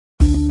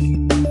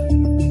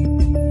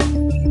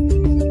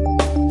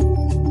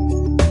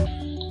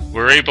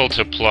We're able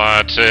to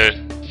plot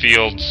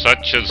fields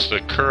such as the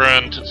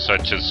current,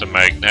 such as the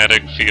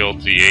magnetic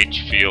field, the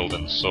H field,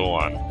 and so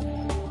on.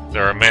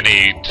 There are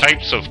many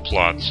types of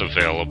plots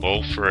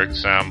available. For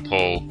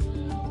example,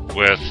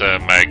 with a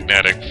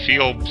magnetic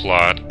field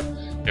plot,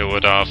 it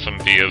would often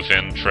be of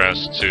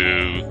interest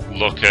to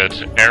look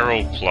at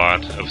arrow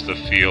plot of the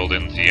field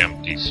in the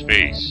empty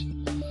space.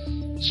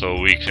 So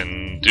we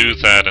can do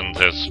that in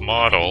this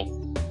model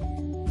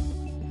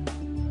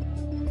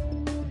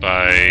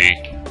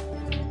by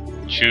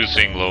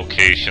choosing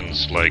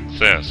locations like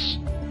this.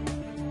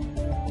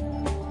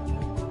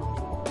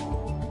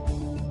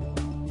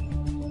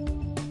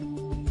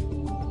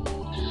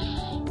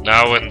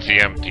 Now in the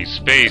empty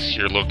space,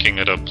 you're looking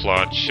at a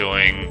plot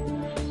showing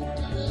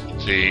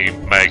the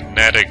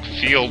magnetic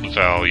field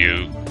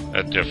value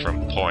at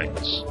different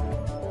points.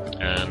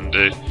 And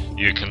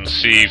you can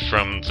see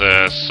from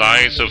the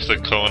size of the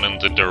cone and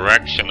the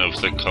direction of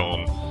the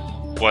cone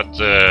what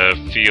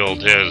the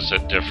field is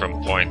at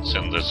different points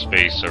in the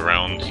space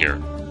around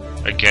here.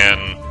 Again,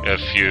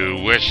 if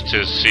you wish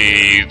to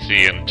see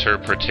the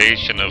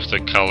interpretation of the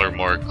color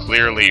more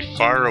clearly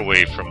far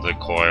away from the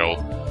coil,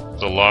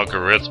 the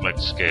logarithmic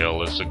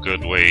scale is a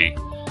good way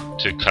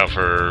to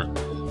cover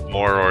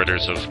more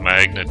orders of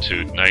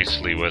magnitude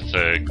nicely with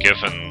a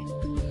given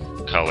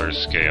color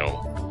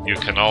scale. You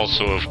can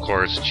also, of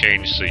course,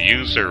 change the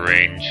user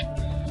range,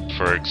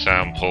 for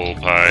example,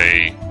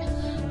 by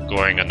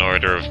going an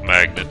order of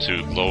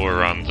magnitude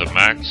lower on the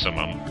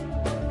maximum.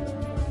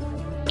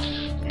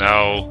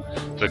 Now,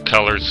 the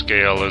color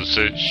scale is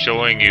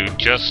showing you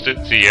just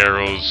at the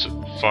arrows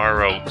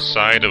far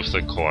outside of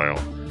the coil.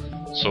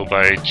 So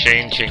by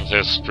changing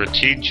this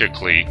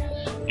strategically,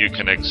 you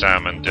can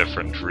examine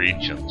different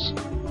regions.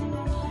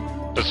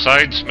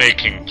 Besides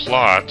making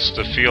plots,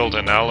 the field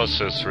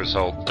analysis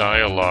result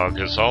dialog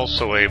is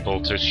also able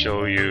to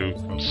show you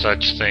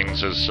such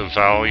things as the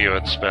value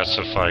at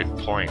specified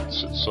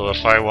points. So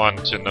if I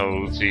want to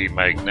know the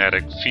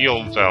magnetic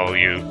field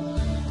value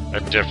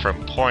at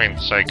different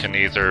points, I can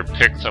either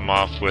pick them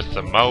off with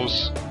the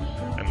mouse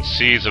and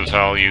see the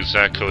values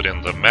echoed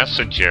in the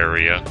message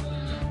area,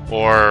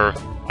 or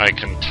I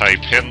can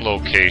type in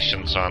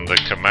locations on the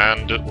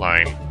command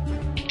line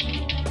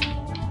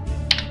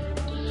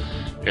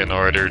in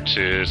order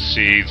to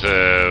see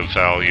the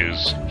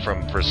values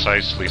from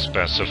precisely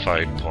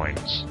specified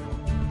points.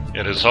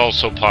 It is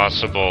also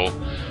possible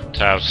to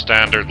have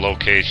standard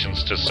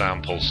locations to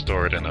sample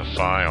stored in a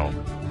file.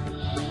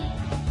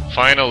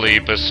 Finally,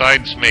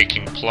 besides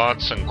making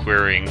plots and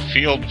querying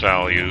field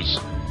values,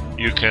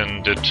 you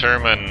can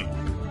determine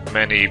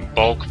many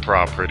bulk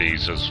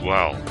properties as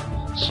well.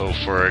 So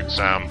for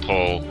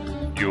example,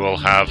 you will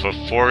have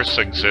a force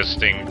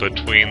existing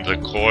between the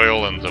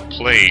coil and the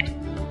plate,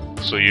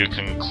 so you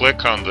can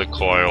click on the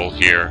coil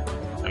here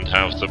and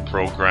have the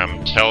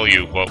program tell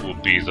you what will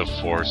be the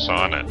force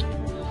on it.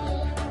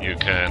 You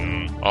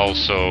can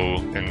also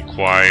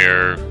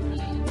inquire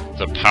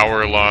the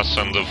power loss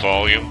on the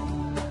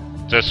volume.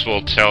 This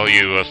will tell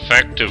you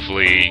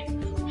effectively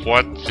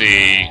what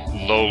the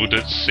load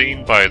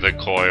seen by the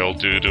coil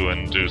due to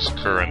induced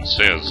currents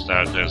is.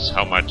 That is,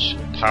 how much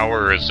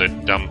power is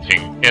it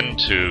dumping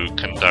into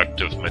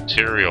conductive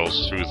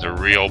materials through the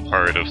real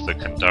part of the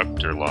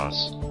conductor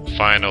loss.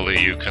 Finally,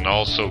 you can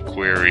also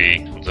query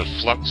the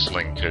flux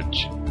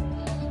linkage.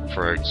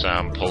 For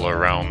example,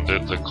 around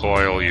the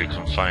coil, you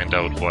can find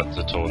out what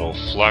the total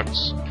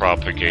flux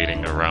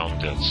propagating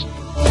around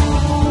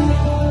is.